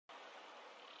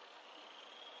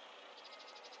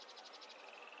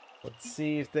Let's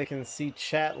see if they can see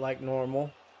chat like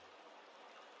normal.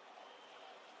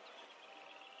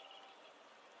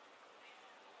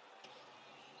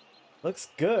 Looks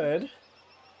good.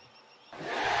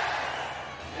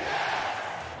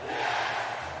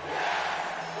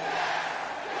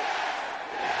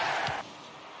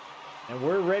 And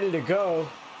we're ready to go.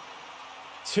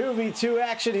 2v2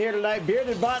 action here tonight.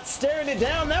 Bearded Bot staring it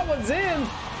down. That one's in.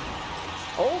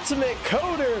 Ultimate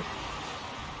Coder.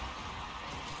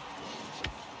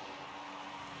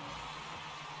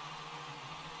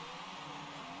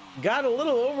 Got a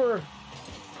little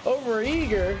over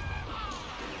eager.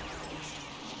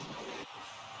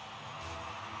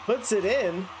 Puts it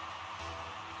in.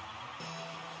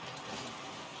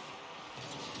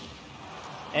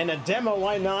 And a demo,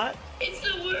 why not? It's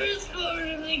the worst part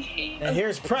of the game. And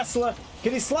here's Pressla.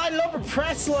 Can he slide it over?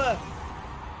 Pressla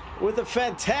with a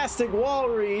fantastic wall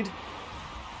read.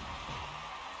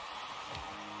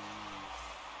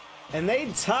 And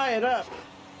they tie it up.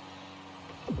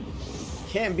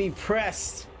 Can't be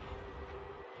pressed.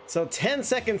 So 10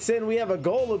 seconds in, we have a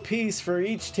goal apiece for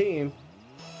each team.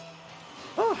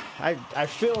 Oh, I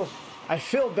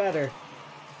feel better.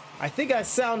 I think I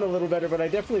sound a little better, but I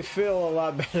definitely feel a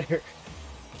lot better.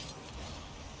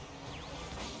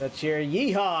 That's your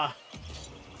Yeehaw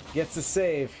gets a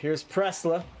save. Here's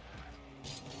Pressla.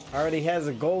 Already has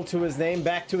a goal to his name.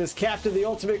 Back to his captain, the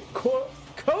ultimate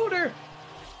Coder.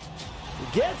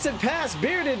 Gets it past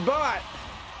Bearded Bot.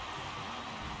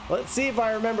 Let's see if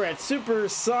I remember it.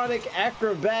 Supersonic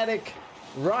Acrobatic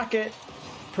Rocket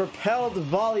Propelled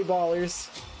Volleyballers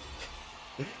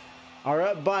are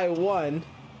up by 1.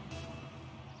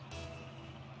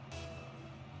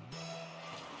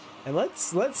 And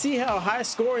let's see how high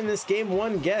scoring this game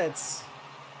 1 gets.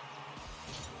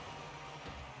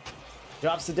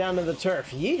 Drops it down to the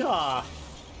turf. Yeehaw!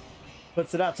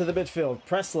 Puts it out to the midfield.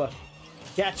 Pressla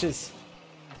catches.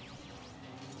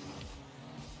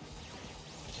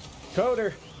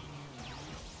 Coder.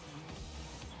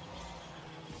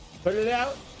 Put it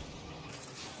out.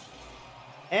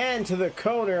 And to the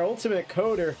Coder. Ultimate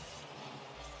Coder.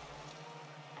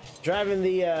 Driving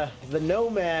the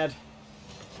Nomad.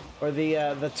 Or the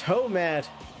Tomad,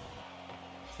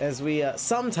 as we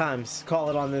sometimes call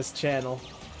it on this channel.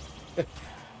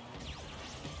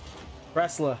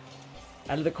 Pressla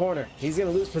out of the corner. He's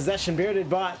going to lose possession.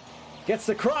 Bearded Bot gets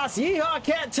the cross. Yeehaw,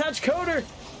 can't touch Coder.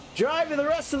 Driving the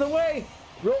rest of the way.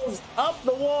 Rolls up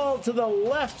the wall to the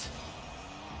left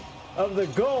of the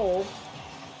goal.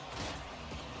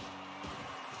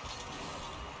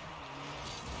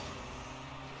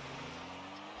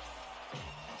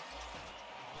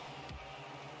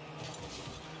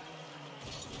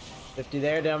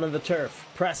 There down on the turf.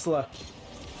 Pressla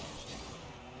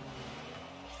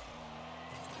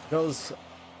goes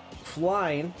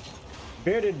flying.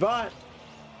 Bearded Bot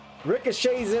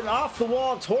ricochets it off the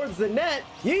wall towards the net.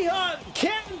 Yeehaw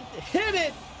can't hit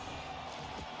it.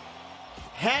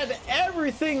 Had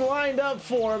everything lined up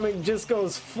for him and just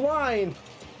goes flying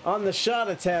on the shot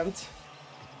attempt.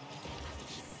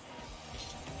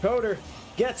 Coder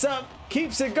gets up,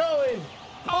 keeps it going.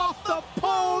 Off the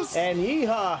post! And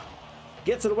Yeehaw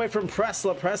gets it away from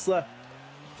Pressla. Pressla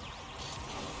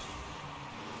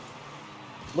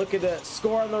looking to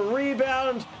score on the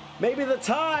rebound. Maybe the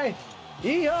tie.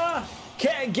 Yeehaw!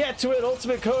 Can't get to it.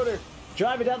 Ultimate Coder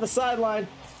driving down the sideline.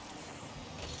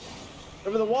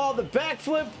 Over the wall, the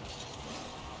backflip.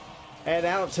 And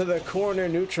out to the corner,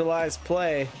 neutralized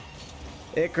play.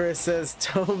 Icarus says,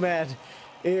 Tomad,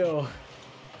 ew.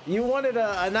 You wanted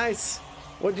a nice,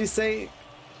 what'd you say?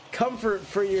 Comfort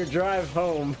for your drive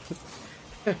home.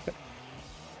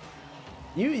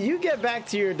 You get back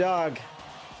to your dog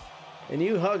and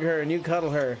you hug her and you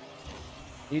cuddle her.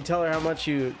 You tell her how much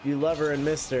you love her and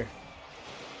miss her.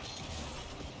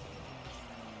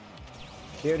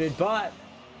 Bearded Bot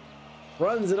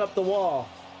runs it up the wall.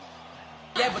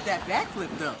 Yeah, but that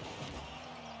backflip though.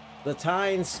 The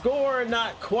tying score,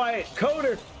 not quite.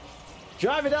 Coder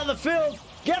driving down the field,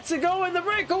 gets it going, the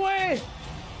breakaway.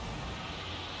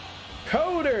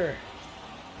 Coder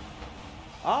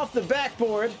off the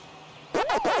backboard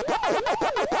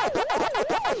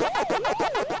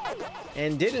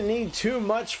and didn't need too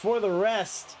much for the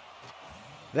rest.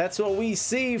 That's what we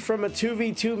see from a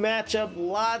 2v2 matchup.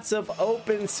 Lots of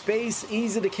open space,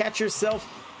 easy to catch yourself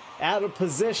out of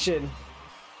position.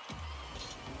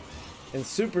 And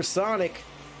Supersonic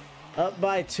up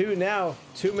by 2 now.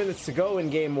 2 minutes to go in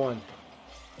game 1.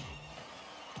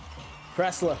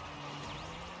 Pressla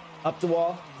up the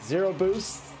wall, 0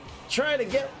 boost. Try to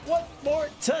get one more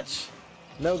touch.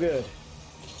 No good.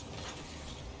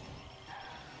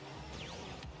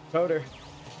 Coder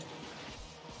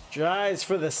Drives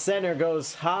for the center,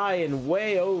 goes high and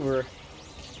way over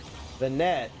the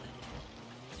net.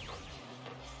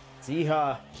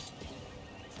 Yeehaw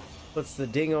puts the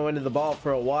dingo into the ball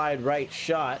for a wide right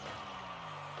shot.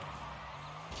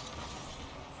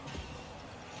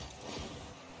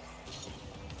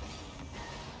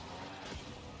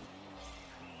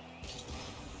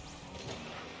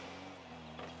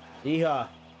 Yeehaw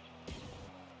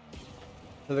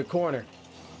to the corner.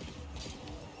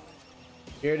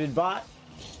 Bearded bot.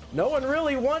 No one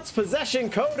really wants possession.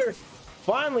 Coder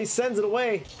finally sends it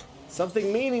away.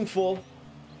 Something meaningful.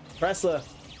 Pressla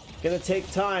gonna take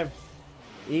time.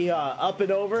 Up and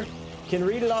over. Can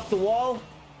read it off the wall.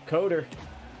 Coder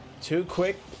too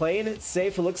quick, playing it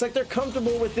safe. It looks like they're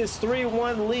comfortable with this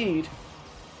 3-1 lead.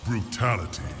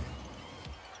 Brutality.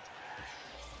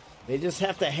 They just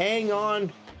have to hang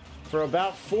on for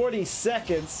about 40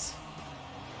 seconds.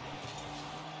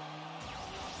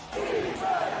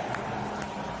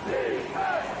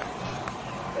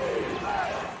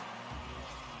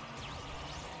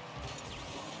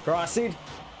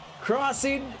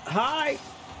 Crossing high.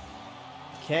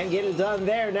 Can't get it done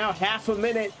there. Now half a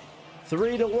minute.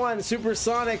 3-1.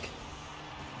 Supersonic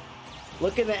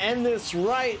looking to end this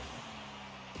right.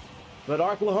 But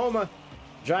Arklahoma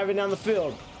driving down the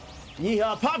field.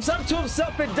 Yeehaw pops up to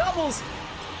himself and doubles.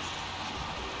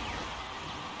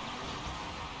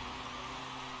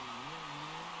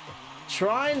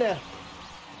 Trying to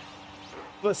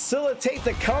facilitate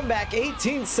the comeback.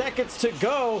 18 seconds to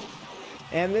go.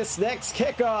 And this next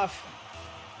kickoff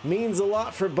means a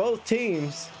lot for both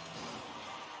teams.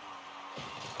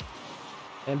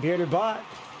 And Bearded Bot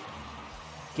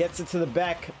gets it to the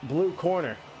back blue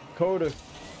corner. Coder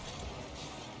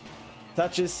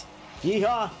touches.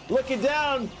 Yeehaw looking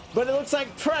down, but it looks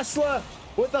like Pressla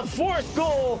with a fourth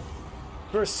goal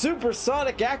for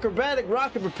Supersonic Acrobatic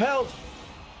Rocket Propelled.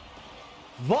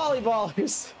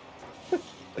 Volleyballers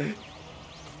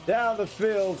down the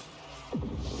field.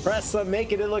 Pressla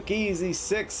making it look easy.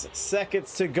 6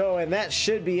 seconds to go, and that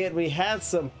should be it. We had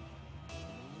some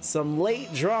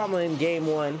late drama in game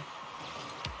one.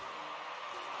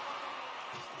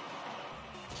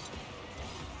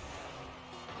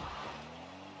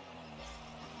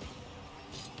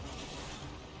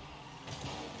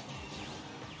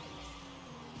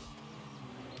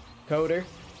 Coder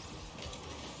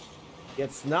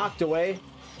gets knocked away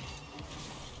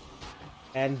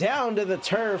and down to the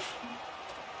turf.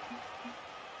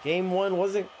 Game one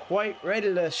wasn't quite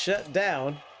ready to shut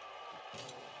down.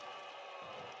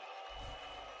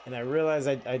 And I realized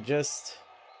I just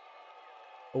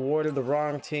awarded the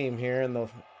wrong team here in the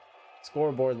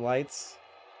scoreboard lights.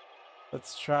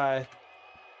 Let's try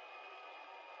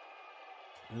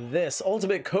this.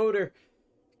 Ultimate Coder,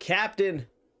 captain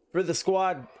for the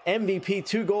squad, MVP,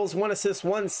 2 goals, 1 assist,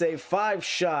 1 save, 5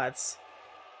 shots,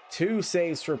 2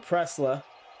 saves for Pressla.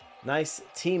 Nice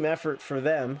team effort for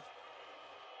them.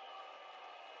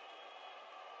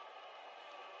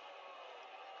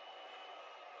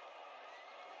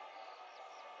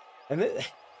 And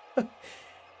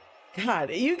God,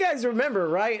 you guys remember,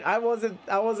 right? I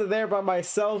wasn't there by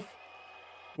myself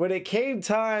when it came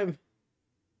time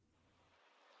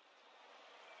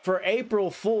for April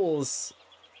Fools.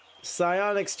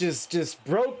 Psionics just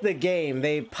broke the game.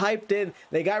 They piped in,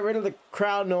 they got rid of the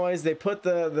crowd noise, they put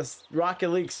the Rocket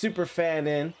League super fan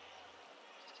in,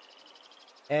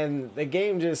 and the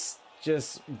game just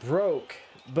broke.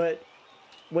 But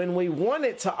when we want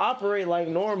it to operate like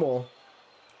normal,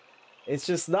 it's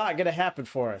just not gonna happen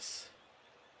for us.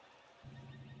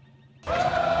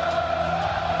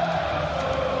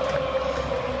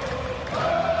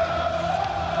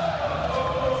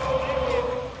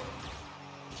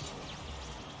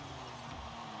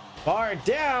 Bar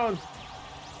down.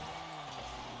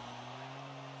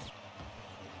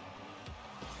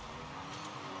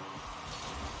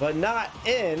 But not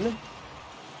in.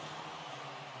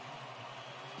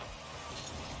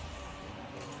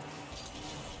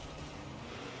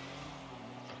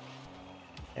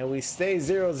 And we stay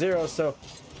 0-0, so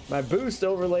my boost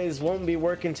overlays won't be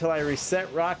working until I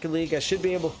reset Rocket League. I should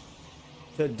be able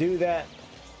to do that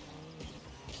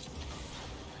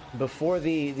before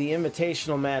the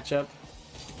invitational matchup.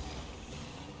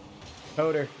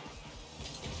 Coder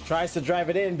tries to drive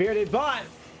it in. Bearded Bot,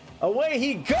 away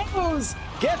he goes,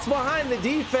 gets behind the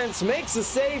defense, makes a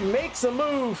save, makes a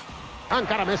move.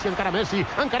 Encara Messi, encara Messi,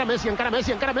 encara Messi, encara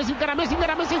Messi, encara Messi, encara Messi,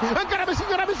 encara Messi, encara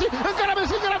Messi, encara Messi, encara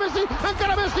Messi, encara Messi,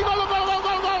 encara Messi, gol, gol, gol,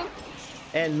 gol, gol.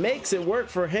 And makes it work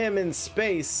for him in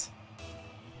space.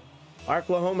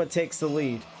 Arklahoma takes the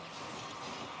lead.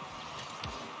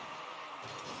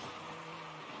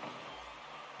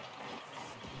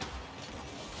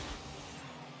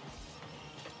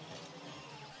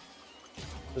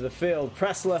 to the field.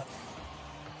 Pressla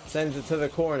sends it to the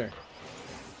corner.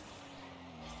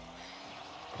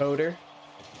 Coder.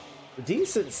 A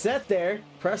decent set there.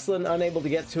 Pressla unable to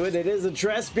get to it. It is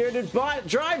addressed. Bearded Bot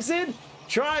drives in.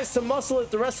 Tries to muscle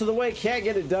it the rest of the way. Can't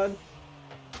get it done.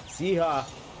 Yeehaw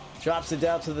drops it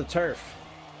down to the turf.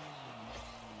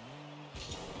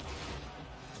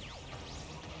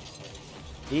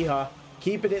 Yeehaw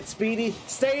keeping it speedy,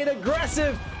 staying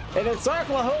aggressive, and it's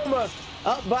Arklahoma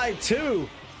up by 2.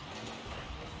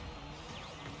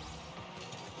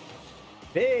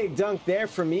 Big dunk there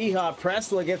from Yeehaw.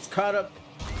 Pressla gets caught up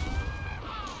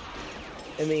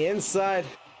in the inside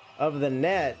of the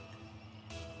net.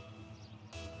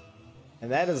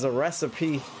 And that is a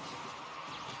recipe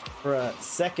for a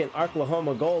second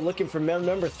Arklahoma goal. Looking for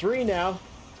number 3 now.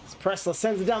 As Pressla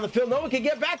sends it down the field. No one can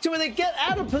get back to it. They get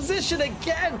out of position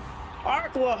again.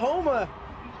 Arklahoma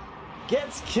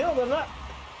gets killed. I'm not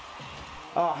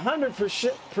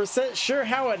 100% sure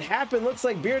how it happened. Looks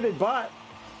like Bearded Bot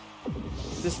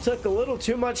just took a little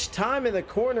too much time in the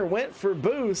corner. Went for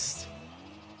boost.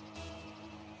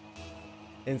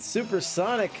 And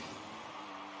Supersonic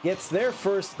gets their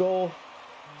first goal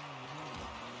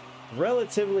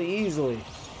relatively easily.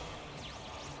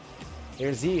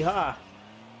 Here's Yeehaw.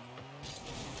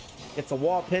 Gets a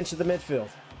wall pinch at the midfield.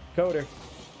 Coder.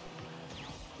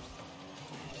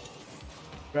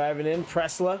 Driving in.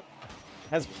 Pressla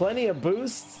has plenty of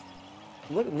boosts.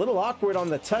 Look a little awkward on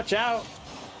the touch out.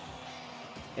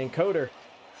 And Coder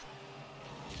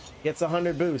gets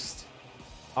 100 boost.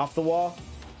 Off the wall.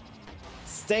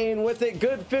 Staying with it.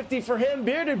 Good 50 for him.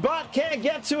 Bearded Bot can't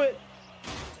get to it.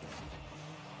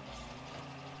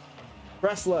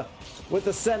 Pressla with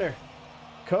the center.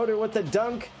 Coder with the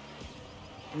dunk.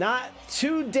 Not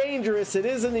too dangerous. It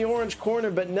is in the orange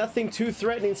corner, but nothing too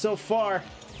threatening so far.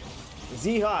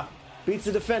 Yeehaw beats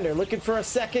the defender. Looking for a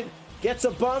second. Gets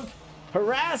a bump.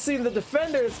 Harassing the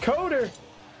defender. It's Coder.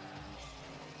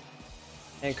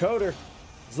 And Coder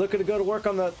is looking to go to work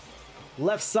on the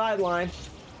left sideline.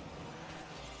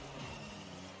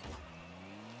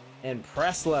 And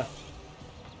Pressla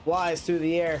flies through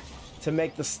the air to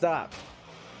make the stop.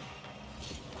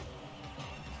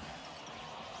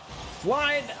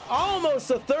 Flying almost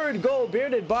a third goal.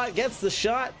 Bearded Bot gets the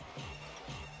shot,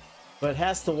 but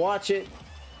has to watch it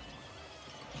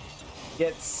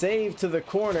get saved to the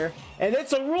corner. And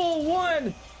it's a Rule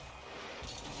 1.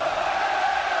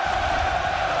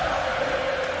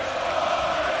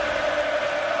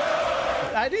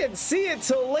 I didn't see it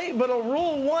till late, but a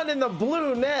Rule 1 in the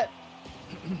blue net.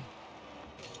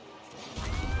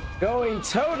 Going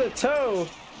toe to toe.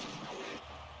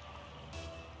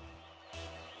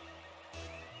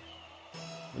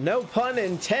 No pun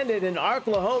intended, in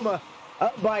Arklahoma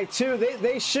up by 2.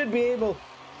 They should be able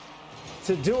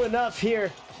to do enough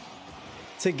here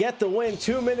to get the win.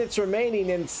 2 minutes remaining,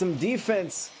 and some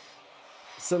defense,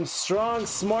 some strong,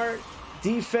 smart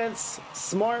defense,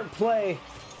 smart play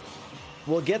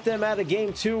will get them out of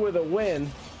game 2 with a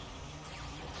win.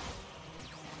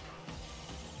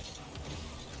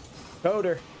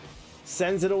 Coder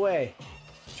sends it away.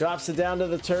 Drops it down to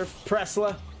the turf.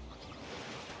 Pressla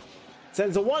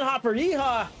sends a one-hopper.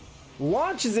 Yeehaw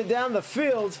launches it down the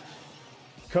field.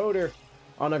 Coder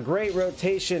on a great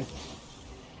rotation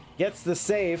gets the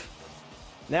save.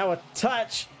 Now a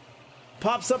touch.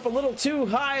 Pops up a little too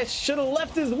high. Should have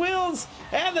left his wheels.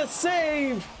 And the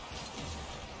save.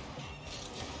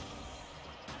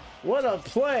 What a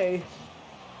play.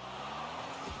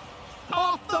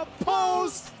 Off the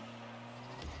post.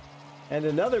 And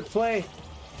another play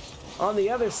on the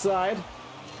other side.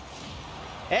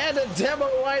 And a demo,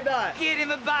 why not? Get him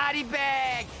a body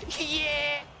bag.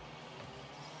 Yeah.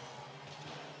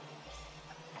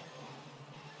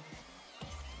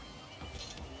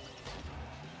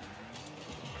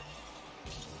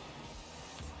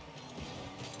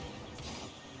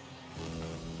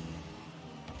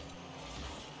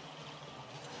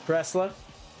 Pressla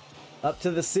up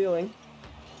to the ceiling.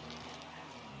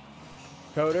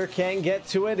 Coder can't get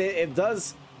to it. It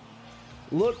does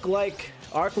look like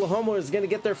Arklahoma is going to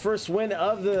get their first win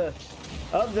of the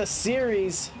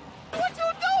series. What you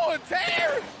doing,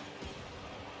 Tanner?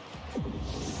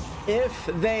 If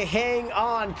they hang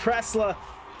on. Pressla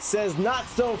says not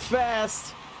so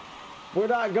fast. We're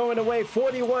not going away.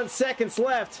 41 seconds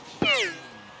left.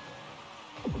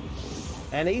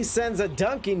 And he sends a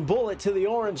dunking bullet to the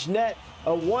orange net.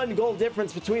 A 1-goal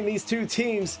difference between these two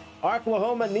teams.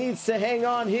 Arklahoma needs to hang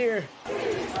on here.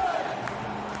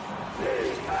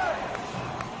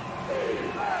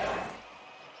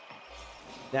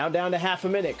 Now down to half a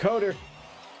minute. Coder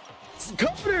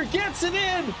gets it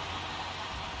in.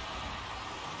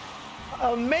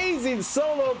 Amazing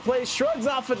solo play, shrugs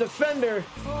off a defender.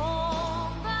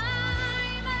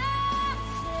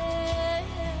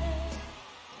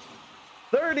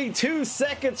 32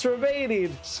 seconds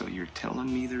remaining. So you're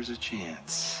telling me there's a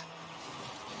chance?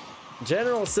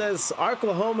 General says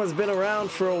Arklahoma's been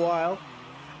around for a while.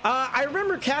 I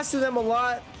remember casting them a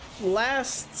lot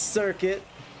last circuit,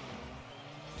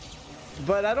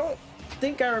 but I don't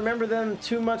think I remember them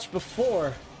too much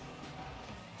before.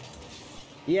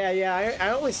 Yeah, I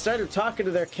only started talking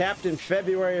to their captain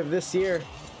February of this year.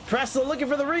 Pressler looking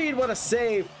for the read. What a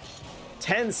save.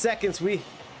 10 seconds.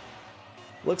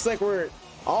 Looks like we're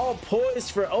all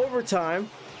poised for overtime,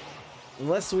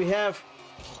 unless we have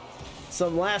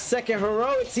some last second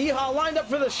heroics. Yeehaw lined up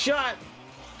for the shot.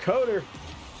 Coder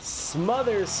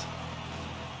smothers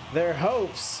their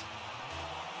hopes.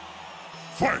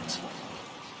 Fight!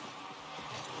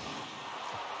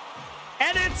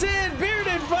 And it's in!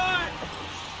 Bearded Bot!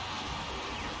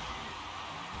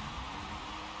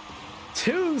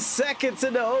 2 seconds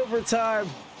into overtime.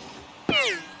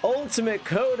 Ultimate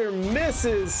Coder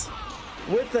misses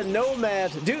with the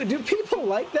Nomad. Do people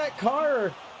like that car,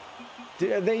 or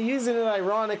are they using it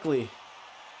ironically?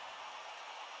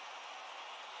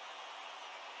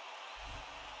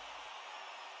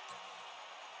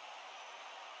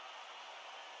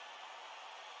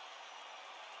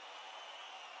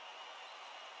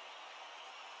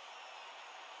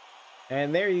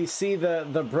 And there you see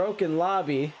the broken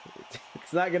lobby.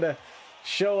 It's not gonna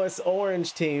show us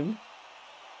orange team.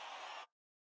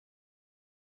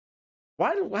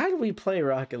 Why do we play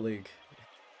Rocket League?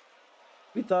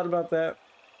 We thought about that.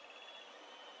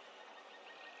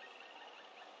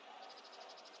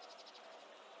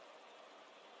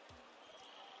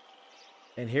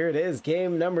 And here it is,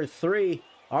 game number 3.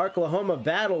 Arklahoma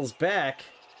battles back.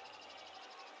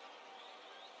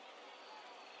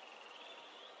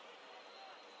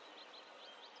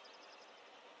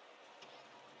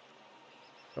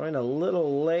 Going a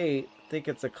little late. I think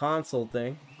it's a console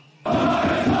thing.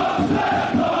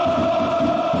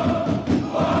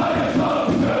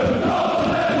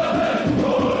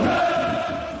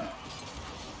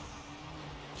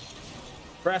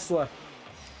 Pressler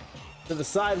to the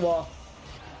sidewall.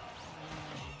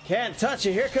 Can't touch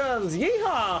it. Here comes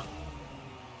Yeehaw.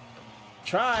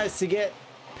 Tries to get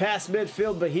past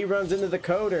midfield, but he runs into the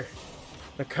Coder.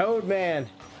 The Code Man.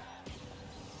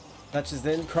 Touches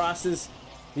in, crosses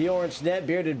the orange net.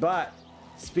 Bearded Bot.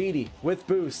 Speedy with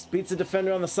boost. Beats the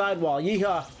defender on the sidewall.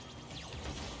 Yeehaw.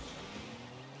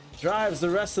 Drives the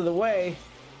rest of the way.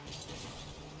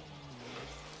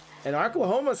 And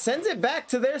Arklahoma sends it back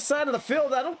to their side of the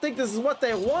field. I don't think this is what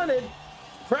they wanted.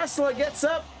 Pressler gets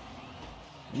up.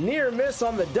 Near miss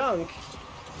on the dunk.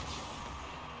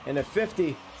 And a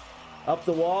 50 up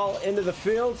the wall into the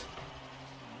field.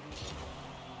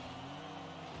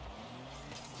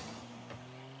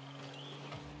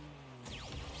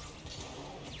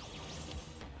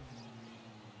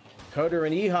 Coder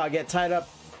and Yeehaw get tied up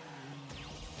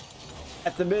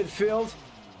at the midfield.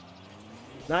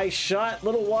 Nice shot,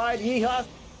 little wide. Yeehaw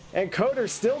and Coder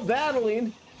still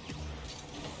battling.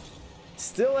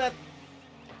 Still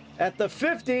at the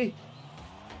 50.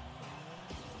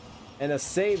 And a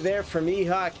save there from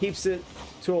Yeehaw keeps it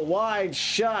to a wide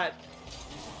shot.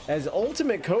 As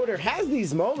Ultimate Coder has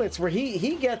these moments where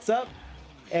he gets up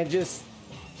and just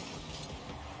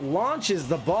launches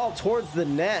the ball towards the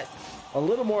net. A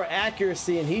little more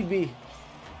accuracy and he'd be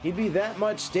that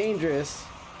much dangerous.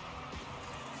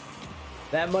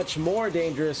 That much more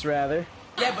dangerous, rather.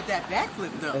 Yeah, but that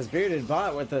backflip though. As Bearded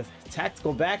Bot with a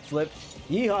tactical backflip.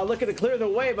 Yeehaw looking to clear the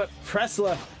way, but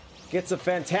Pressler gets a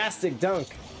fantastic dunk.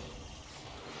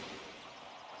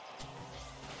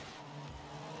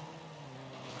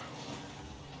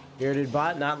 Bearded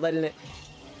Bot not letting it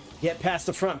get past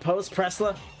the front post.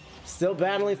 Pressler still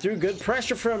battling through. Good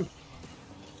pressure from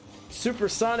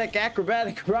Supersonic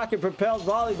Acrobatic Rocket Propelled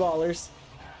Volleyballers.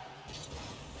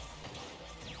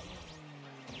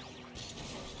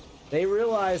 They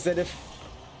realize that if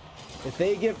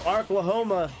they give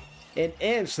Arklahoma an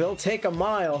inch, they'll take a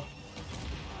mile.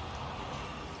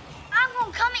 I'm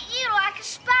gonna come at you like a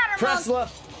spider. Pressler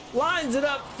lines it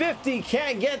up 50,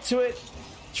 can't get to it.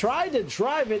 Tried to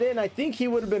drive it in. I think he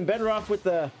would have been better off with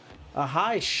a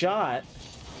high shot.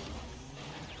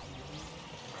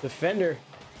 Defender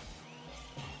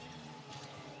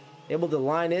able to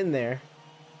line in there.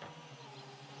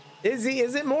 Is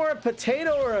it more a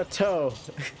potato or a toe?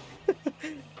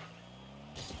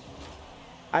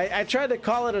 I tried to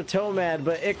call it a toe mad,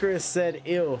 but Icarus said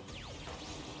ew.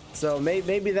 So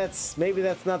maybe that's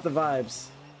not the vibes.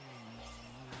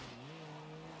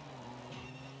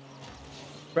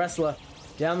 Pressler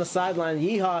down the sideline.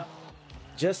 Yeehaw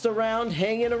just around,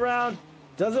 hanging around.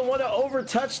 Doesn't want to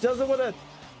overtouch, doesn't want to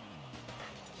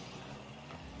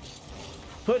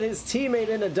put his teammate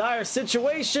in a dire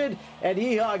situation. And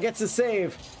Yeehaw gets a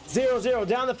save. 0-0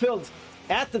 down the field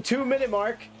at the 2-minute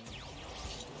mark.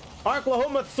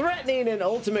 Arklahoma threatening an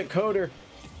ultimate coder.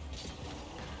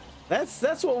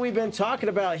 That's what we've been talking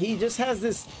about. He just has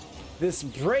this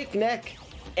breakneck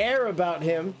air about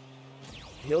him.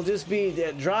 He'll just be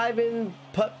driving,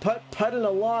 putting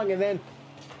along, and then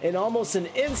in almost an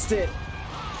instant,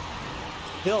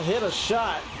 he'll hit a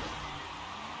shot.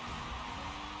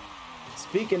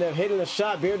 Speaking of hitting a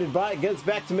shot, Bearded Bot gets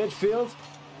back to midfield.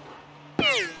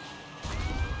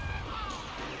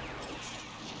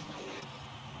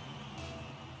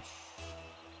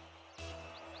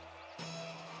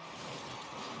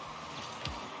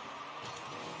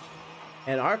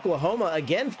 And Arklahoma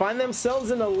again find themselves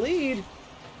in a lead.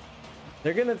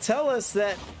 They're going to tell us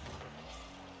that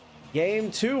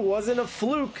game 2 wasn't a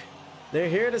fluke. They're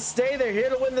here to stay. They're here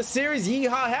to win the series.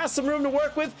 Yeehaw has some room to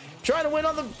work with. Trying to win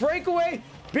on the breakaway.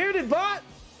 Bearded Bot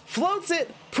floats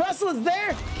it. Presla's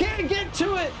there. Can't get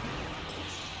to it.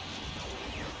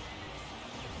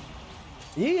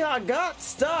 Yeehaw got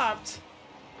stopped.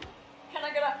 Can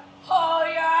I get a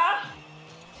oh yeah?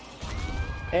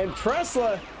 And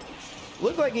Presla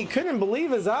looked like he couldn't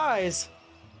believe his eyes.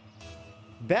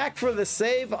 Back for the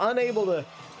save, unable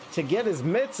to get his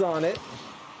mitts on it.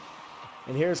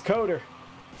 And here's Coder.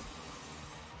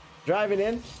 Driving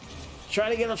in, trying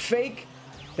to get a fake.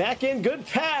 Back in, good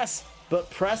pass.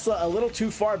 But Presla a little too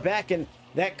far back, and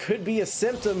that could be a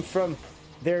symptom from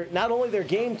their not only their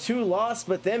game 2 loss,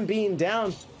 but them being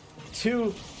down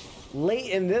 2 late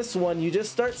in this one. You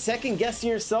just start second guessing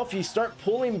yourself. You start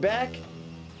pulling back,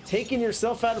 taking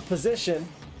yourself out of position.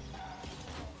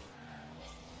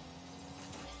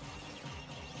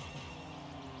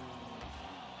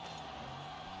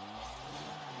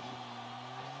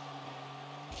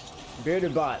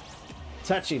 Bearded Bot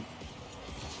touching.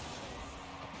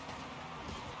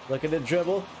 Look at the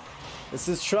dribble. This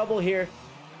is trouble here.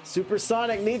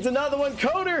 Supersonic needs another one.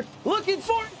 Coder looking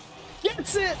for it.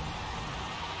 Gets it.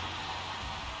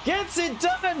 Gets it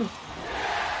done.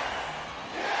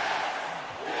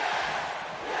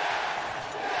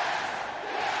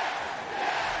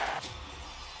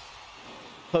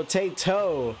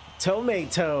 Potato.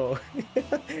 Tomato.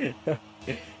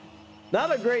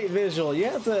 Not a great visual. You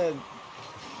have to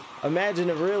imagine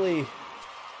it really.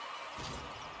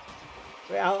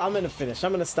 I'm gonna finish.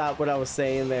 I'm gonna stop what I was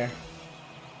saying there.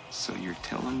 So you're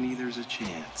telling me there's a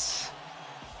chance?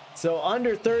 So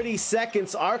under 30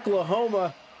 seconds,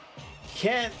 Arklahoma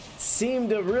can't seem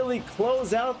to really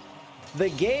close out the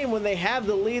game when they have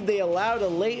the lead. They allowed a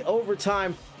late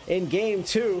overtime in game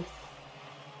 2.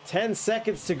 10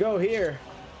 seconds to go here.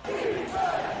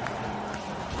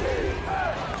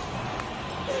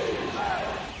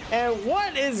 And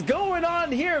what is going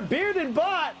on here? Bearded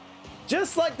Bot,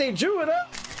 just like they drew it up.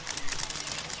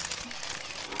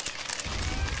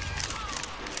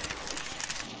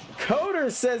 Coder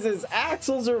says his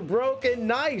axles are broken.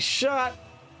 Nice shot.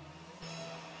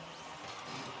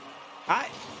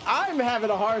 I'm having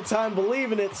a hard time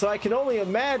believing it, so I can only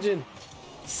imagine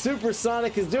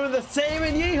Supersonic is doing the same,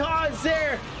 and Yeehaw is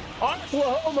there.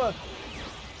 Arklahoma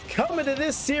coming to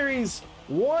this series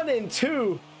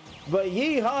 1-2. But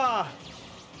Yeehaw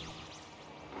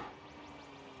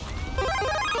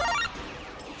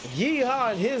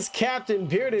and his captain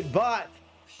Bearded Bot,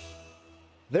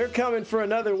 they're coming for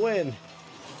another win.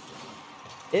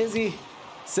 Izzy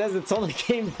says it's only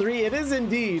game 3. It is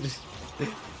indeed.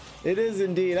 It is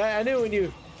indeed. I knew when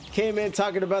you came in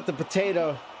talking about the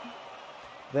potato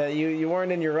that you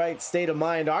weren't in your right state of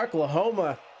mind.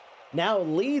 Arklahoma now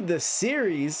lead the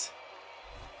series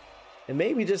and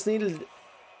maybe just needed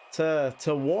to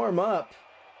warm up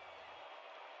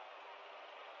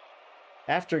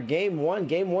after game 1.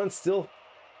 Game 1 still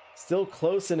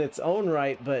close in its own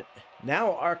right, but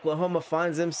now Arklahoma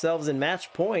finds themselves in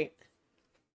match point.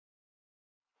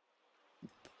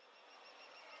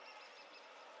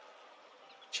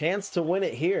 Chance to win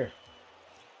it here.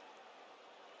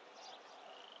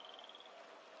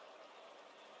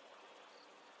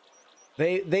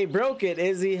 They broke it,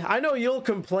 Izzy. I know you'll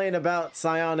complain about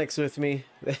psionics with me.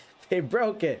 They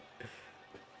broke it.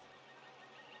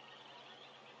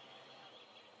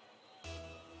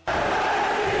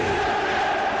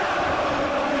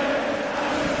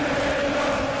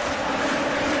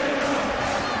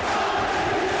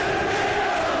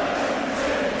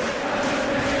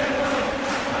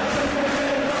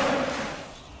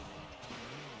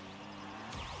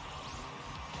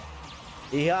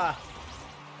 Yeah.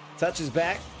 Touches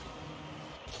back.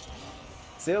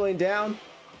 Sailing down.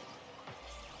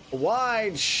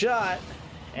 Wide shot.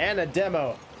 And a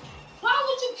demo. Why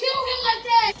would you kill him like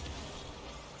that?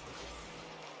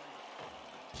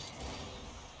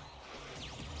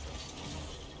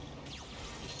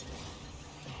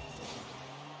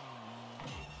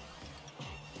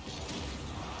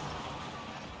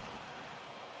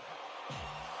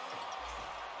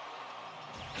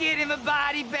 Get him a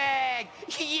body bag!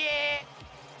 Yeah!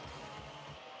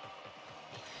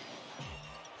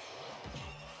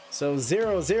 So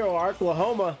 0-0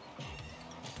 Arklahoma.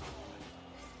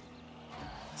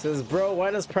 Says, bro,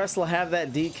 why does Pressler have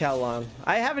that decal on?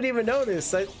 I haven't even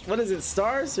noticed. What is it,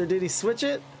 stars? Or did he switch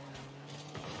it?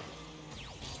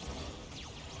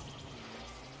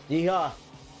 Yeehaw.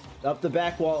 Up the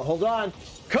back wall. Hold on.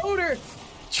 Coder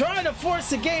trying to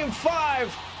force a game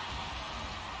 5.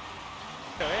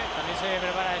 También se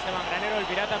prepara Esteban Granero, el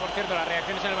pirata, por cierto, las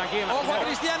reacciones en el banquillo. ¡Ojo a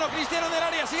Cristiano! ¡Cristiano del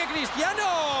área! ¡Sigue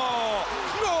Cristiano!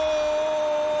 ¡No!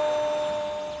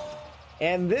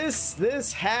 And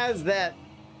this has that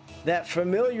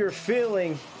familiar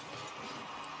feeling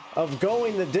of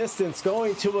going the distance,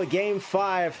 going to a game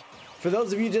 5. For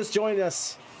those of you just joined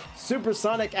us,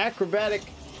 Supersonic Acrobatic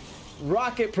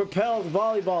Rocket Propelled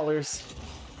Volleyballers.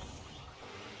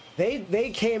 They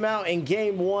came out in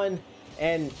game 1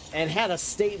 and had a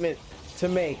statement to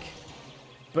make.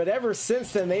 But ever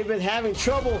since then, they've been having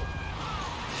trouble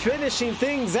finishing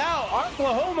things out.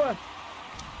 Arklahoma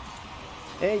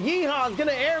and Yeehaw's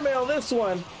gonna airmail this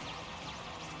one.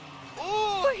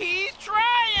 Ooh, he's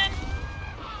trying!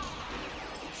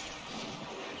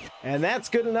 And that's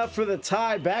good enough for the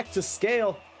tie. Back to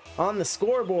scale on the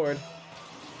scoreboard.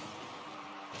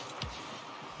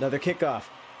 Another kickoff.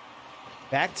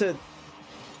 Back to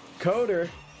Coder.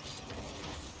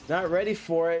 Not ready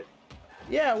for it.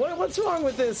 Yeah, what's wrong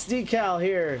with this decal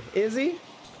here? Is he?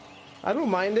 I don't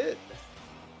mind it.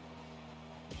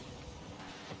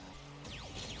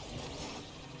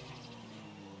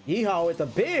 Yeehaw with a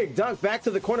big dunk back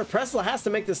to the corner. Pressler has to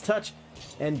make this touch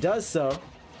and does so.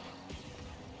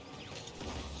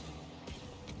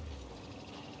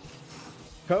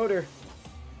 Coder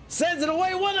sends it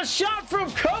away. What a shot from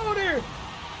Coder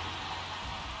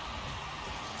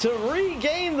to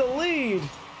regain the lead.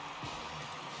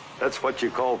 That's what you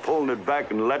call pulling it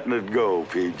back and letting it go,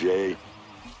 PJ.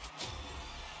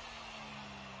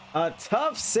 A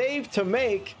tough save to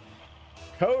make.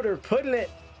 Coder putting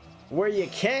it where you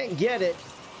can't get it.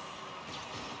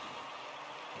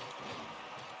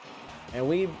 And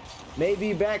we may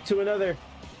be back to another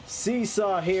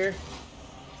seesaw here.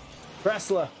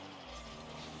 Pressler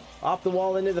off the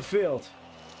wall into the field.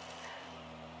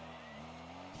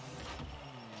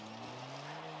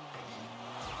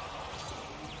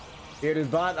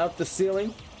 Bearded bot up the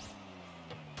ceiling.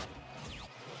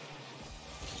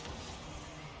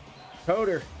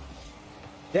 Coder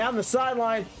down the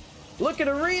sideline, looking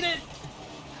to read it.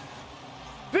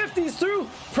 50's through.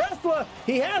 Pressler,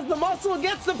 he has the muscle,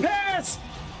 gets the pass.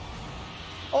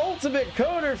 Ultimate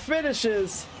Coder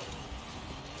finishes.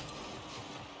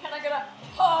 Can I get a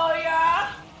oh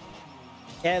yeah?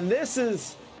 And this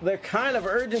is the kind of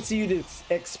urgency you'd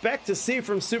expect to see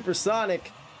from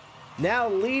Supersonic. Now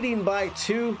leading by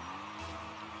 2.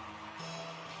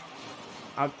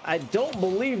 I don't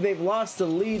believe they've lost the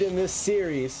lead in this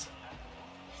series.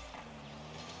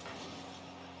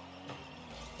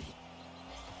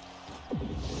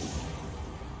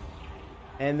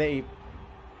 And they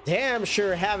damn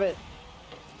sure haven't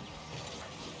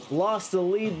lost the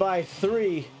lead by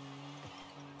 3.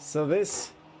 So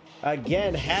this,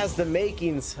 again, has the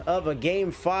makings of a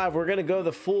game 5. We're going to go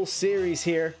the full series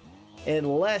here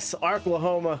unless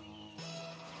Arklahoma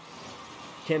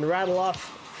can rattle off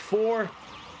 4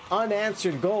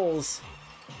 unanswered goals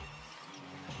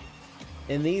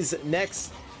in these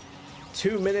next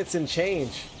 2 minutes and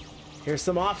change. Here's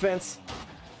some offense.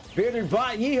 Bearded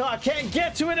bot, Yeehaw can't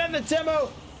get to it on the demo.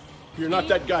 You're not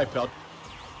that guy, pal.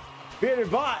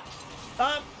 Bearded bot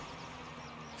up,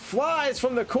 flies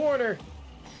from the corner.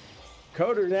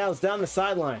 Coder now is down the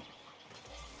sideline.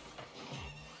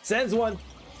 Sends one.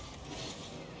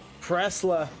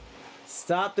 Pressler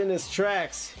stopped in his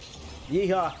tracks.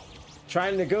 Yeehaw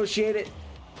trying to negotiate it.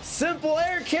 Simple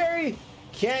air carry.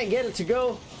 Can't get it to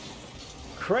go.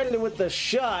 Credited with the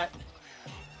shot.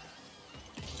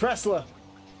 Pressler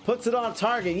puts it on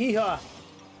target. Yeehaw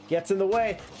gets in the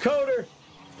way. Coder.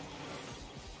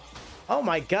 Oh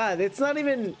my god, it's not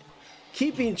even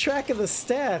keeping track of the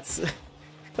stats.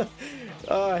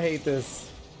 Oh, I hate this.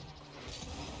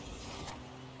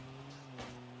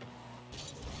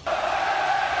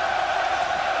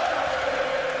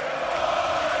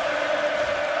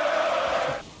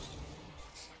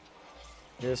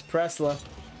 Here's Pressla.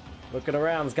 Looking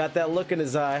around. He's got that look in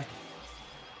his eye.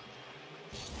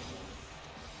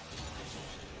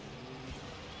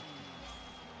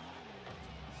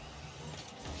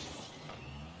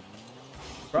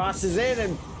 Crosses in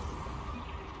and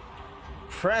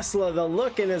Pressla, the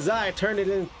look in his eye, turned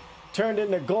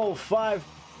into goal 5.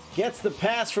 Gets the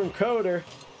pass from Coder.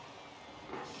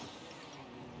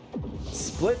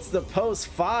 Splits the post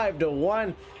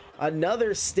 5-1.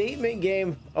 Another statement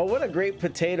game. Oh, what a great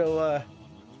potato.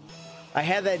 I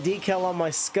had that decal on my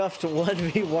scuffed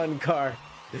 1v1 car.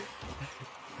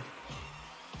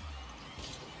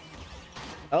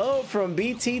 Oh, from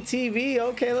BTTV.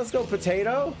 Okay, let's go,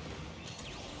 potato.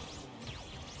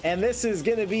 And this is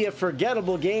going to be a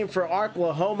forgettable game for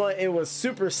Arklahoma. It was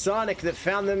Supersonic that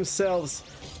found themselves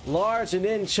large and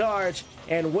in charge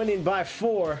and winning by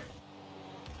 4.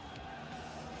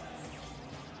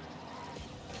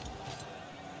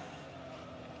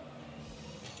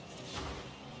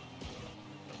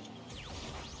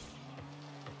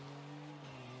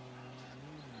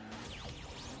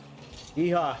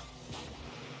 Yeehaw.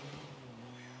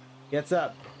 Gets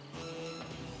up.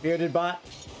 Bearded bot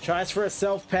tries for a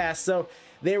self pass. So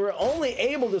they were only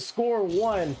able to score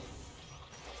 1.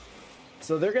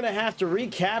 So they're going to have to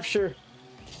recapture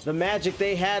the magic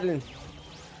they had in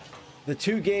the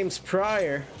 2 games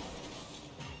prior.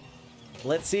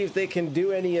 Let's see if they can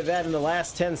do any of that in the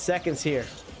last 10 seconds here.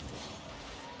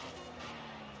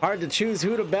 Hard to choose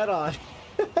who to bet on.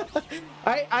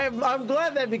 I'm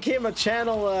glad that became a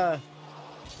channel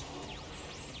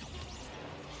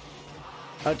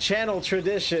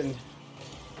tradition.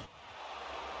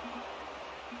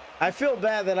 I feel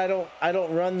bad that I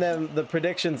don't run the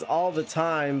predictions all the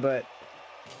time, but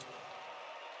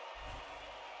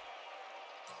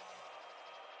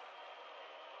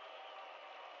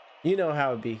you know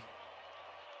how it be.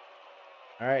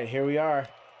 All right, here we are.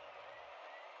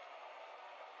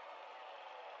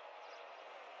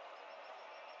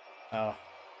 Oh.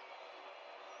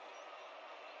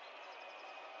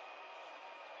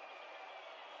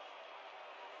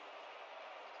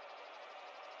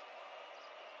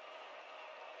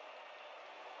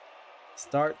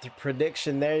 Start the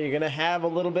prediction there. You're going to have a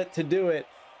little bit to do it.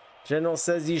 General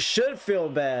says you should feel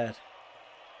bad.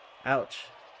 Ouch.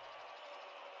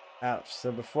 Ouch.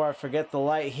 So before I forget the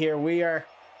light here, we are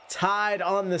tied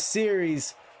on the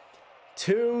series.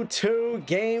 2-2,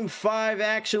 game 5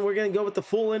 action. We're going to go with the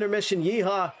full intermission.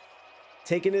 Yeehaw.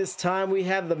 Taking his time. We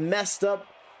have the messed up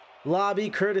lobby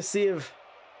courtesy of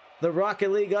the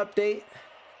Rocket League update.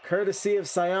 Courtesy of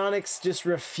Psionics just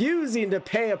refusing to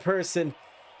pay a person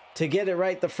to get it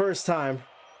right the first time.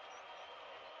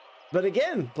 But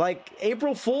again, like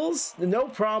April Fools, no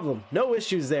problem. No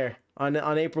issues there on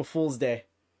April Fool's Day.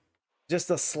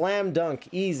 Just a slam dunk.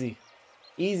 Easy.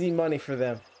 Easy money for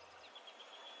them.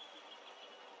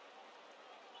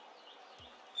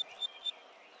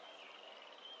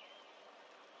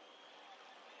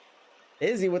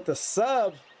 Izzy with the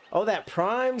sub. Oh, that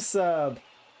Prime sub.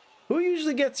 Who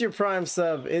usually gets your Prime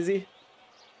sub, Izzy?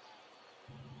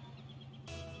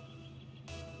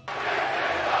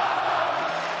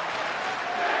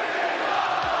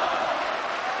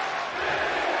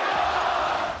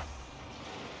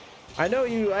 I know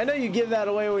you give that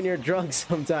away when you're drunk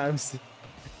sometimes.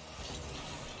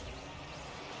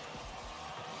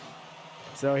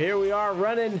 So here we are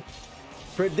running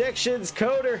predictions.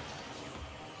 Coder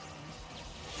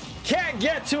can't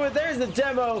get to it. There's the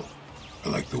demo. I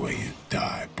like the way you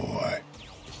die, boy.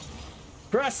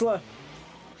 Pressla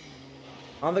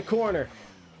on the corner.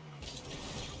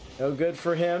 No good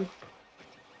for him.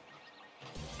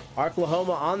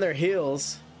 Arklahoma on their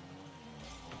heels.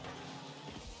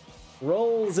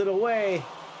 Rolls it away.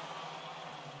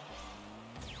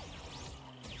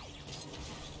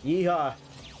 Yeehaw.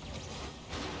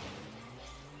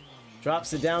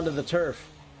 Drops it down to the turf.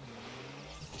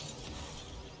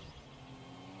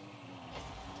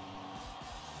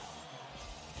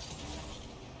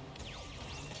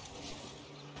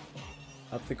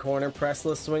 Up the corner,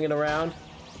 Pressla swinging around.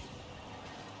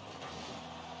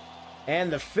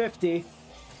 And the 50.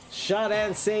 Shot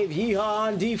and save. Yeehaw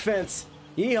on defense.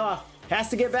 Yeehaw has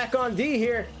to get back on D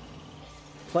here.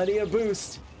 Plenty of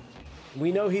boost.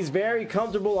 We know he's very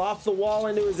comfortable off the wall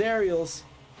into his aerials.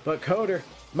 But Coder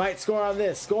might score on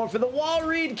this. Going for the wall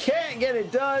read. Can't get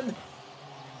it done.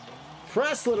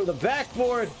 Pressla to the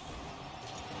backboard.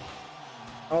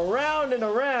 Around and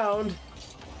around.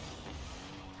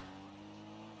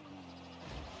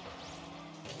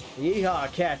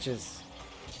 Yeehaw catches.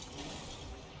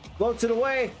 Floats it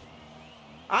away.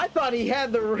 I thought he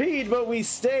had the read, but we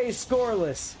stay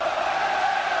scoreless.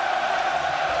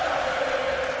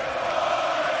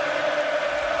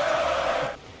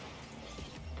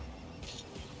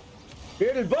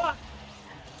 Bearded Bot.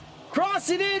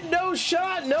 Crossing in, no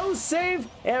shot, no save,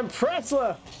 and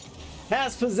Pressla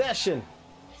has possession.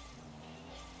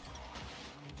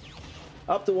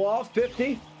 Up the wall,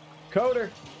 50. Coder,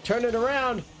 turn it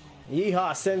around.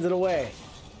 Yeehaw sends it away.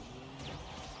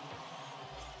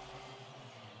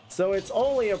 So it's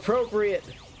only appropriate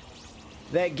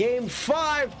that game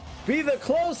 5 be the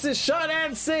closest shot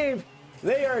and save.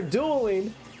 They are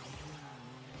dueling.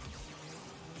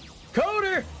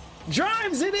 Coder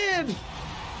drives it in.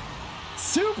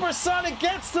 Supersonic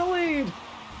gets the lead.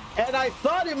 And I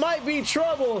thought it might be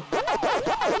trouble.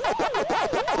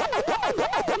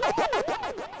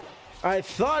 I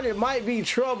thought it might be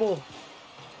trouble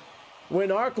when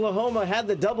Arklahoma had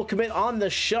the double commit on the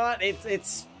shot.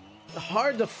 It's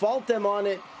hard to fault them on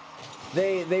it.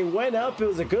 They went up. It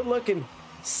was a good looking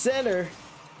center,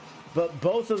 but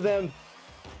both of them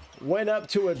went up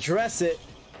to address it.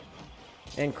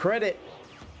 And credit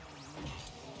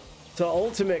to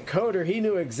Ultimate Coder. He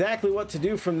knew exactly what to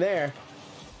do from there.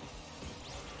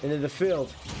 Into the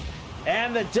field.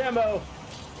 And the demo.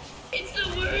 It's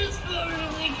the worst part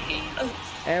of the game.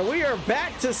 And we are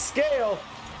back to scale.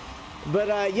 But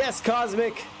yes,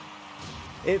 Cosmic.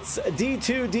 It's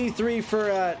D2, D3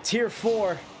 for Tier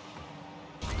 4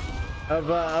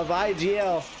 of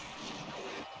IGL.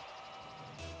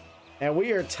 And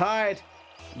we are tied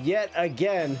yet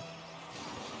again.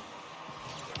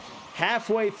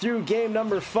 Halfway through game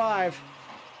number 5.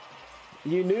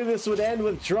 You knew this would end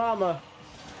with drama.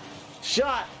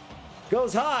 Shot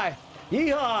goes high.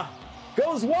 Yeehaw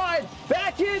goes wide.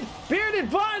 Back in. Bearded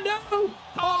Bot. No.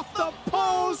 Off the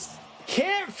post.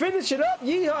 Can't finish it up.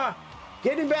 Yeehaw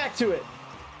getting back to it.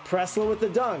 Pressla with the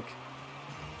dunk.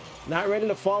 Not ready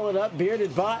to follow it up.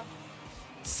 Bearded Bot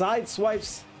side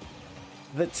swipes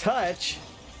the touch.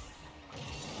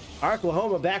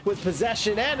 Arklahoma back with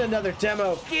possession and another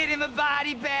demo. Get him a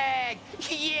body bag.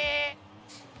 Yeah.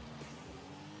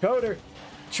 Coder,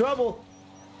 trouble.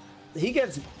 He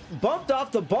gets bumped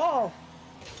off the ball.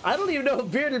 I don't even know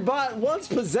if Bearded Bot wants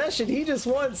possession. He just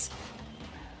wants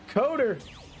Coder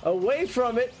away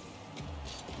from it.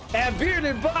 And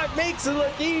Bearded Bot makes it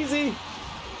look easy.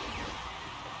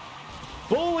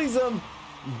 Bullies him.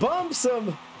 Bumps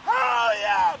him. Oh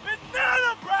yeah,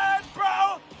 banana bread,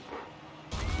 bro.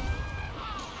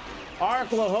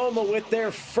 Arklahoma with their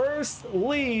first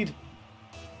lead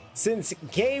since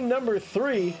game number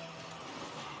 3.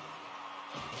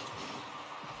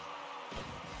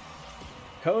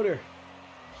 Coder.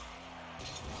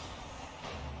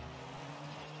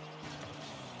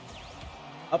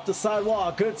 Up the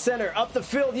sidewall, good center, up the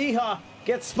field, Yeehaw,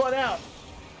 gets spun out.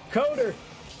 Coder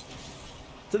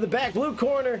to the back blue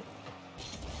corner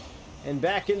and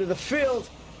back into the field,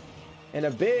 and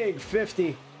a big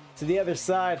 50 to the other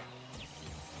side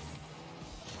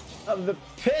of the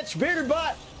pitch. Bearded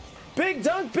Bot, big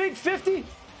dunk, big 50,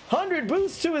 100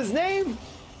 boost to his name,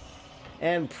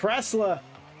 and Pressla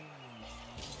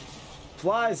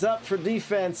flies up for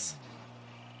defense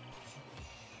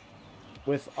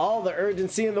with all the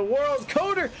urgency in the world.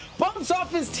 Coder bumps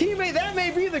off his teammate. That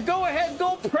may be the go-ahead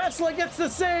goal. Pressla gets the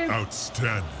save.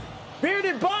 Outstanding.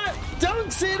 Bearded Bot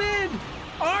dunks it in.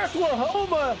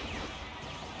 Arklahoma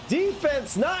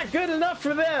defense not good enough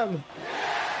for them.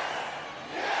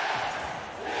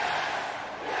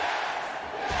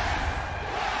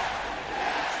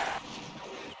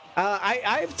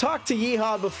 I've talked to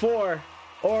Yeehaw before,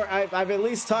 or I've at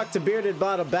least talked to Bearded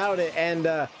Bot about it,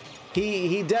 and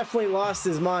he definitely lost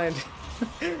his mind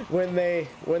when they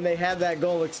had that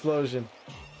goal explosion.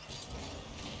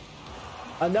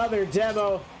 Another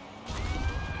demo,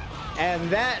 and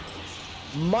that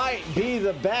might be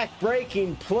the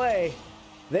back-breaking play.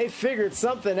 They figured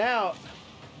something out.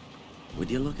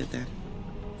 Would you look at that?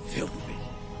 Filthy.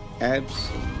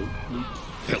 Absolutely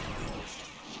filthy.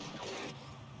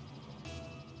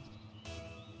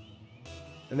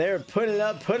 And they were putting it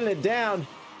up, putting it down.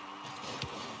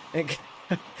 And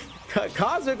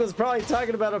Cosmic was probably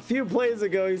talking about a few plays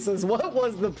ago. He says, what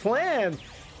was the plan?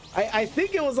 I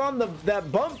think it was on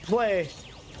that bump play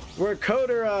where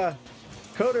Coder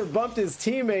bumped his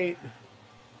teammate.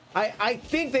 I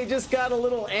think they just got a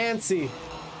little antsy.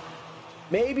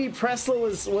 Maybe Pressla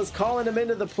was calling him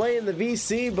into the play in the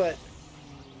VC, but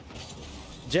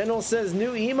General says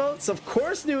new emotes? Of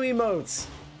course new emotes.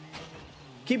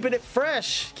 Keeping it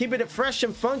fresh. Keeping it fresh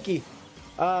and funky.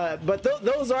 But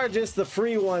those are just the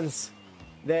free ones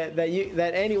that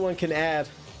anyone can add.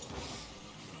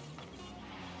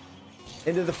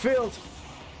 Into the field.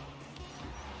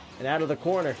 And out of the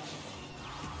corner.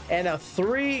 And a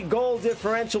 3-goal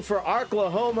differential for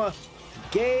Arklahoma.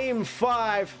 Game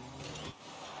 5.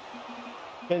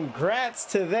 Congrats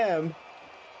to them.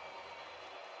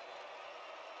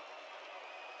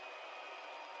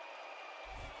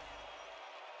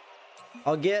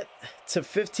 I'll get to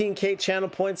 15K channel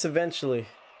points eventually.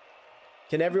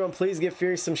 Can everyone please give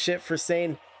Fury some shit for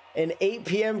saying an 8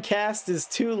 p.m. cast is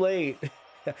too late?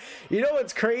 You know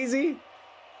what's crazy?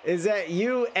 Is that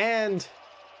you and...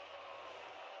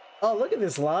 Oh, look at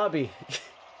this lobby.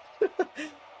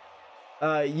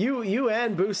 You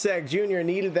and Busak Jr.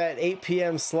 needed that 8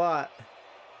 p.m. slot.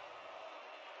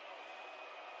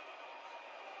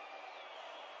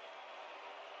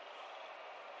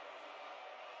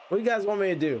 What do you guys want me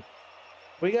to do?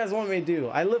 What do you guys want me to do?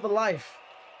 I live a life.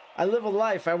 I live a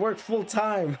life. I work full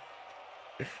time.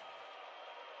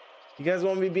 You guys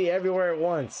want me to be everywhere at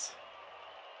once?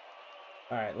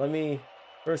 All right, let me...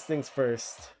 First things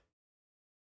first.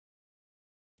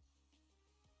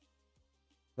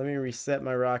 Let me reset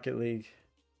my Rocket League.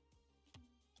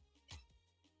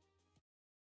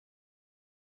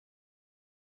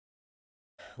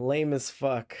 Lame as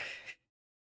fuck.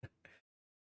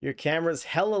 Your camera's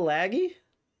hella laggy?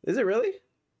 Is it really?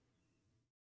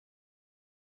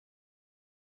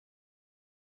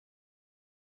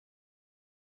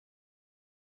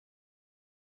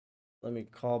 Let me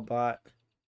call bot.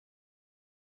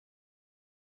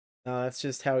 No, that's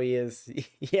just how he is.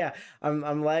 Yeah,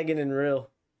 I'm lagging in real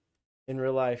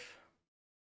life.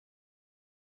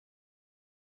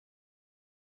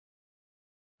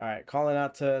 All right, calling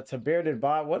out to Bearded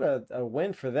Bot. What a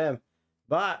win for them.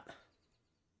 Bot.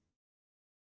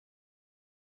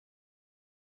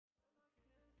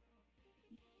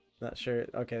 Not sure.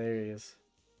 Okay, there he is.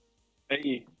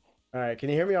 Hey. All right, can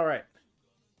you hear me all right?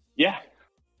 Yeah.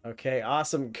 Okay,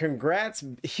 awesome. Congrats.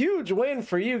 Huge win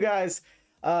for you guys.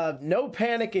 No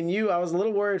panic in you. I was a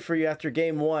little worried for you after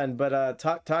game one, but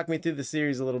talk me through the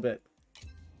series a little bit.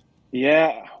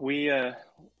 Yeah, we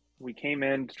came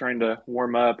in trying to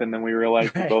warm up, and then we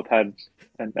realized we both had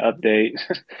an update,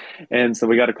 and so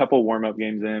we got a couple warm up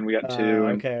games in. We got two.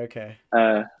 And, okay.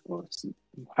 I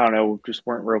don't know, just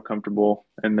weren't real comfortable,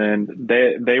 and then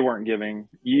they weren't giving.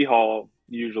 Yeehaw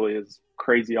usually is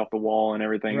crazy off the wall and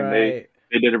everything, and they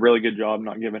did a really good job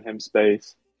not giving him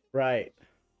space. Right.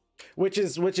 Which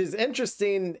is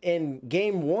interesting in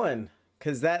game one,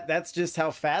 because that's just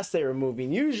how fast they were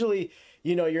moving. Usually,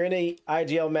 you know, you're in a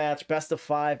IGL match, best of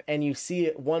 5, and you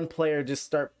see one player just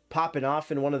start popping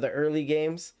off in one of the early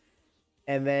games,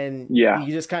 and then you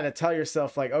just kind of tell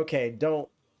yourself like, okay, don't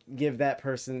give that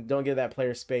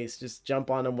player space, just jump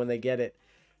on them when they get it.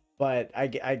 But I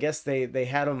guess they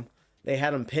had him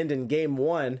pinned in game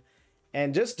one,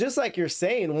 and just like you're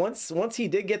saying, once he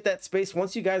did get that space,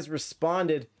 once you guys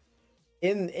responded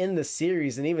in the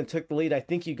series and even took the lead, I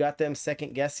think you got them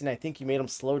second guessing. I think you made them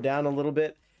slow down a little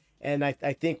bit, and I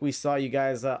think we saw you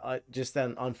guys just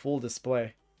on full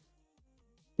display.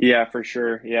 Yeah, for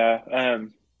sure. Yeah,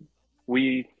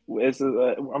 we're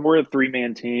a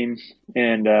 3-man team,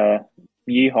 and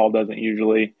Yeehaw doesn't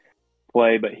usually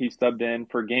play, but he subbed in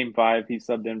for game 5. He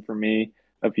subbed in for me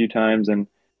a few times, and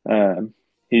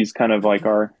he's kind of like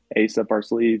our ace up our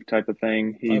sleeve type of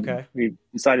thing. He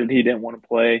decided he didn't want to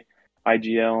play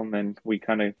IGL, and then we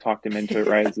kind of talked him into it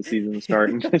right as the season was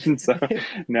starting. And so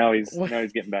now he's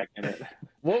getting back in it.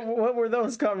 What were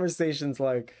those conversations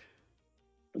like?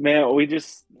 Man,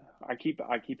 I keep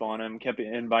on him, kept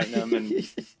inviting him, and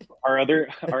our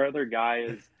other guy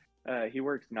is he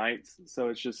works nights, so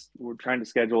it's just we're trying to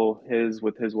schedule his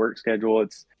with his work schedule.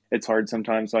 It's hard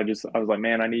sometimes. So I was like,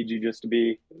 man, I need you just to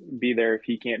be there if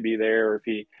he can't be there, or if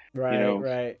he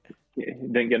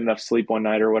didn't get enough sleep one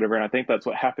night or whatever. And I think that's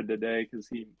what happened today, because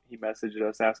he messaged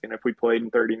us asking if we played in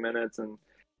 30 minutes, and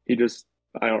he just,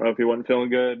 I don't know if he wasn't feeling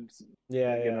good.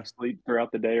 Didn't get enough sleep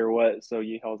throughout the day or what. So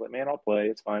Yeehaw was like, man, I'll play.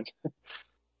 It's fine.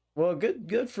 Well,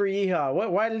 good for Yeehaw.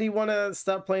 Why did he want to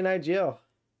stop playing IGL?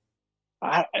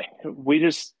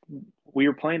 We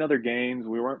were playing other games.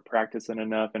 We weren't practicing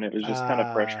enough, and it was just kind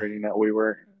of frustrating that we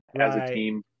were as a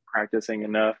team practicing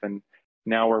enough, and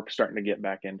now we're starting to get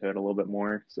back into it a little bit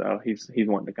more. So he's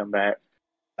wanting to come back.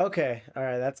 Okay, all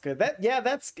right, that's good.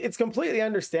 It's completely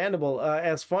understandable.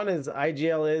 As fun as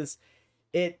IGL is,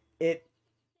 it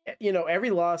you know, every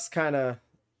loss kind of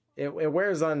it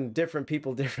wears on different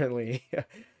people differently.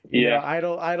 You know, I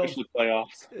don't especially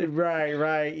playoffs.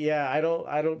 Right. Yeah, I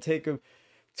don't take them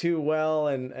too well,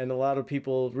 and a lot of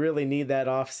people really need that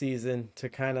off season to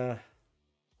kind of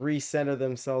recenter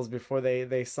themselves before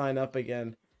they sign up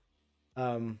again.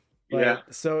 So yeah,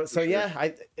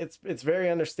 it's very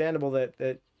understandable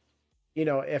that you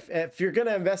know, if you're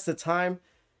gonna invest the time,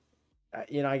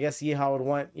 you know, I guess Yeehaw would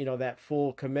want, you know, that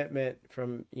full commitment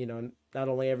from, you know, not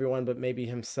only everyone but maybe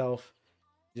himself.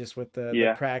 just with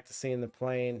the practicing and the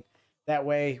playing. That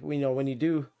way, when you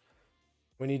do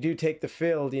take the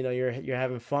field, you're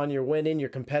having fun, you're winning, you're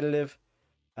competitive.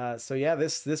 So yeah,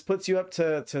 this puts you up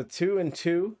to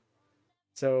 2-2.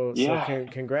 So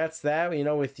congrats that,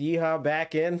 with Yeehaw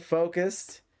back in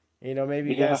focused, maybe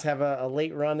you guys have a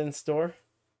late run in store.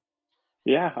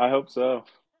 Yeah, I hope so.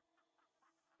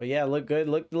 But yeah, look good.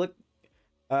 Look,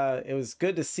 it was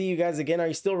good to see you guys again. Are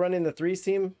you still running the threes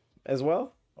team as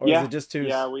well? Or is it just twos?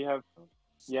 Yeah, we have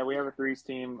a threes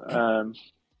team.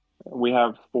 We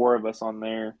have 4 of us on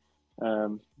there. I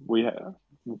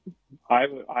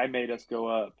made us go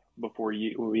up before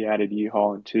we added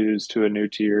Yeehaw and twos to a new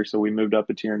tier, so we moved up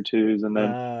a tier in twos, and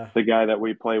then the guy that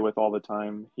we play with all the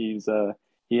time, he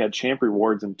had champ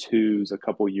rewards in twos a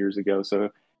couple years ago, so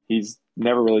he's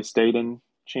never really stayed in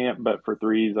champ, but for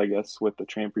threes, I guess with the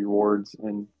champ rewards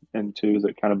and twos,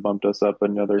 it kind of bumped us up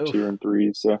another tier in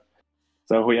threes.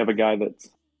 So we have a guy that's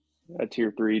a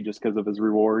tier 3 just because of his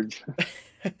rewards.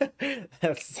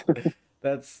 That's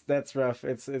rough.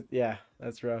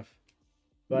 That's rough.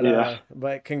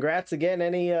 But congrats again.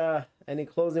 Any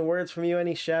closing words from you?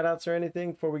 Any shout outs or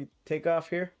anything before we take off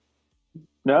here?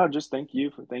 No, just thank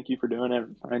you for doing it.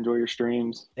 I enjoy your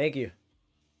streams. Thank you.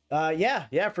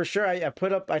 Yeah, for sure.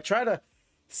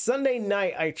 Sunday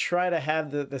night I try to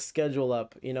have the schedule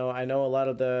up. I know a lot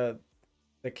of the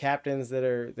captains that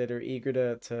are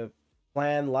eager to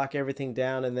plan, lock everything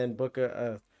down, and then book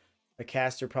a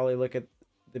caster probably look at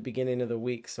the beginning of the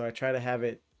week. So I try to have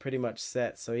it pretty much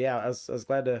set. So yeah, I was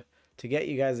glad to get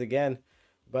you guys again.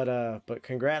 But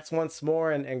congrats once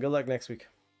more, and good luck next week.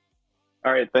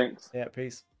 All right, thanks. Yeah,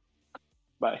 peace.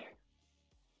 Bye.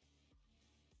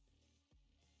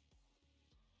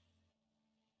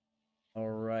 All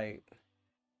right.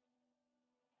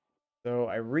 So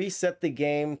I reset the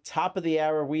game. Top of the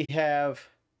hour, we have